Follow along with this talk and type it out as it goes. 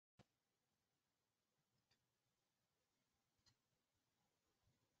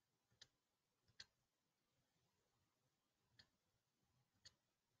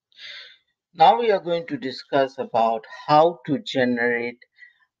Now we are going to discuss about how to generate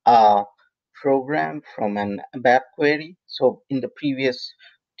a program from an ABAP query. So in the previous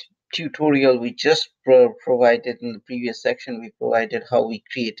tutorial we just provided, in the previous section we provided how we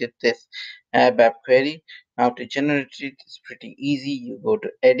created this ABAP query. Now to generate it is pretty easy. You go to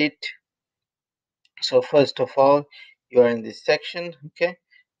edit. So first of all, you are in this section. Okay,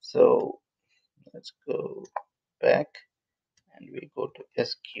 so let's go back and we go to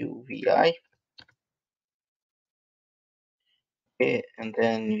SQVI. Okay, and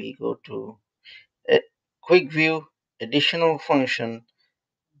then we go to a quick view, additional function,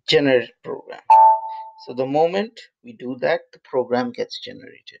 generate program. So the moment we do that, the program gets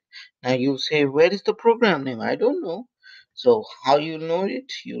generated. Now you say, where is the program name? I don't know. So how you know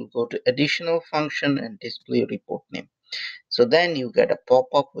it? You'll go to additional function and display report name. So then you get a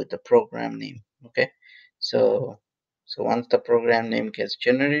pop-up with the program name. Okay. So once the program name gets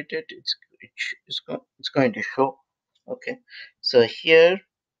generated, it's going to show. Okay. So here,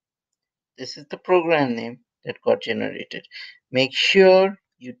 this is the program name that got generated. Make sure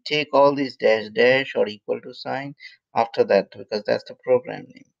you take all these dash dash or equal to sign after that, because that's the program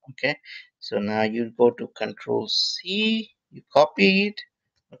name. Okay, so now you go to Control C, you copy it.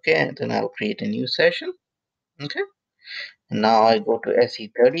 Okay, and then I'll create a new session. Okay, and now I go to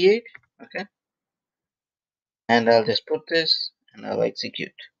SE38. Okay, and I'll just put this and I'll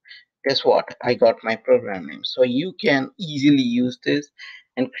execute. Guess what? I got my program name. So you can easily use this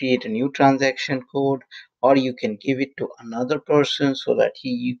and create a new transaction code, or you can give it to another person so that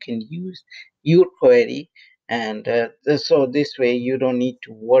you can use your query. And so this way you don't need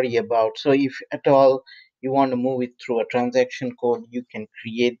to worry about. So if at all you want to move it through a transaction code, you can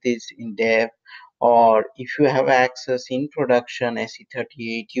create this in dev, or if you have access in production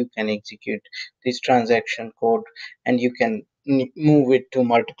SE38, you can execute this transaction code and you can move it to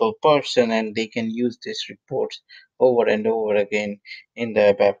multiple person, and they can use these reports over and over again in the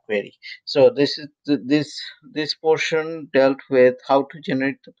ABAP query. So this is this portion dealt with how to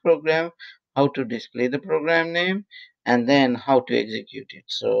generate the program, how to display the program name, and then how to execute it.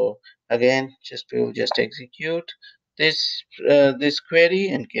 So again, we'll just execute this query,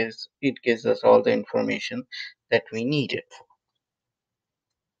 and it gives us all the information that we needed.